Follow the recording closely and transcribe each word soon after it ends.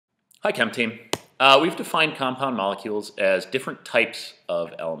Hi, Chem Team. We've defined compound molecules as different types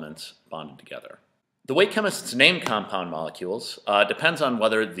of elements bonded together. The way chemists name compound molecules depends on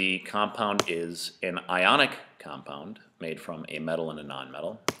whether the compound is an ionic compound made from a metal and a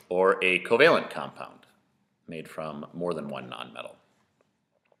nonmetal, or a covalent compound made from more than one nonmetal.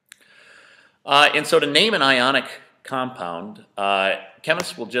 And so to name an ionic compound,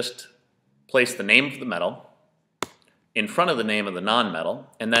 chemists will just place the name of the metal in front of the name of the nonmetal,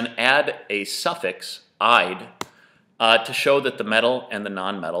 and then add a suffix, "ide," to show that the metal and the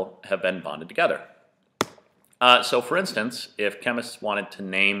nonmetal have been bonded together. So for instance, if chemists wanted to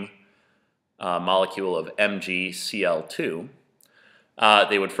name a molecule of MgCl2,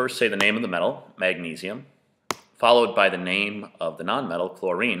 they would first say the name of the metal, magnesium, followed by the name of the nonmetal,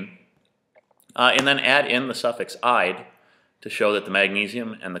 chlorine, and then add in the suffix "ide" to show that the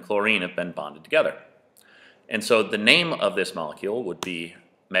magnesium and the chlorine have been bonded together. And so the name of this molecule would be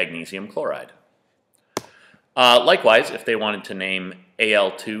magnesium chloride. Likewise, if they wanted to name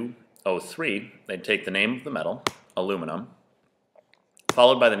Al2O3, they'd take the name of the metal, aluminum,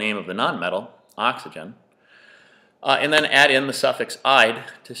 followed by the name of the nonmetal, oxygen, and then add in the suffix "ide"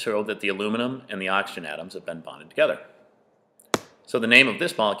 to show that the aluminum and the oxygen atoms have been bonded together. So the name of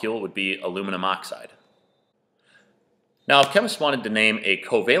this molecule would be aluminum oxide. Now, if chemists wanted to name a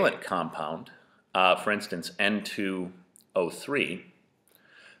covalent compound, for instance, N2O3,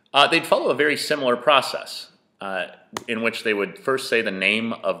 they'd follow a very similar process in which they would first say the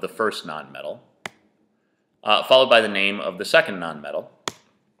name of the first nonmetal, followed by the name of the second nonmetal,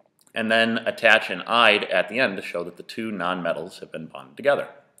 and then attach an "ide" at the end to show that the two nonmetals have been bonded together.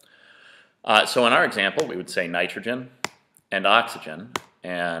 So in our example, we would say nitrogen and oxygen,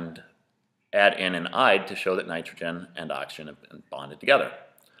 and add in an "ide" to show that nitrogen and oxygen have been bonded together.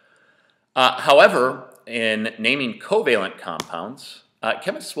 However, in naming covalent compounds,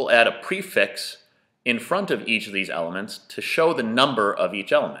 chemists will add a prefix in front of each of these elements to show the number of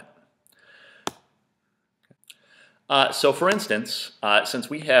each element. So for instance, since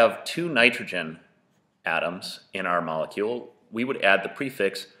we have two nitrogen atoms in our molecule, we would add the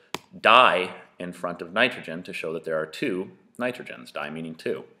prefix "di" in front of nitrogen to show that there are two nitrogens, di meaning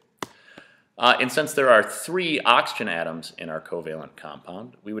two. And since there are three oxygen atoms in our covalent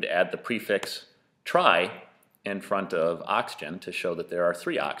compound, we would add the prefix "tri" in front of oxygen to show that there are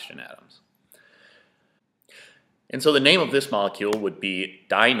three oxygen atoms. And so the name of this molecule would be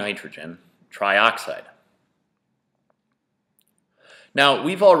dinitrogen trioxide. Now,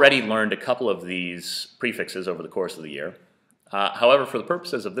 we've already learned a couple of these prefixes over the course of the year. However, for the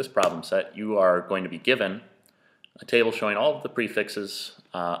purposes of this problem set, you are going to be given a table showing all of the prefixes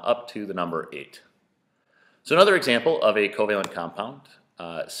up to the number 8. So another example of a covalent compound,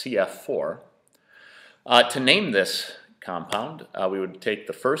 CF4. To name this compound, we would take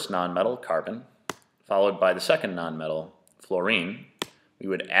the first nonmetal, carbon, followed by the second nonmetal, fluorine. We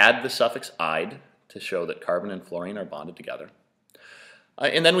would add the suffix "ide" to show that carbon and fluorine are bonded together.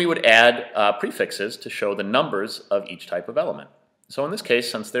 And then we would add prefixes to show the numbers of each type of element. So in this case,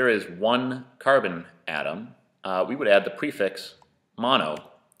 since there is one carbon atom, we would add the prefix "mono"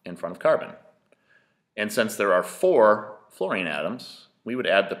 in front of carbon. And since there are 4 fluorine atoms, we would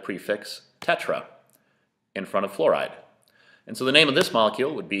add the prefix "tetra" in front of fluoride. And so the name of this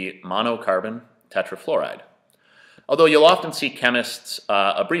molecule would be monocarbon tetrafluoride. Although you'll often see chemists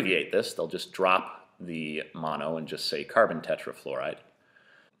abbreviate this, they'll just drop the mono and just say carbon tetrafluoride.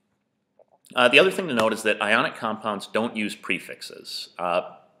 The other thing to note is that ionic compounds don't use prefixes.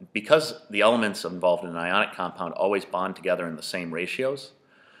 Because the elements involved in an ionic compound always bond together in the same ratios,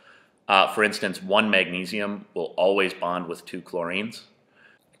 for instance, one magnesium will always bond with 2 chlorines,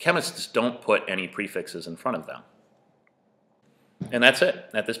 chemists don't put any prefixes in front of them. And that's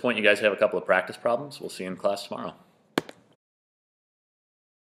it. At this point, you guys have a couple of practice problems. We'll see you in class tomorrow.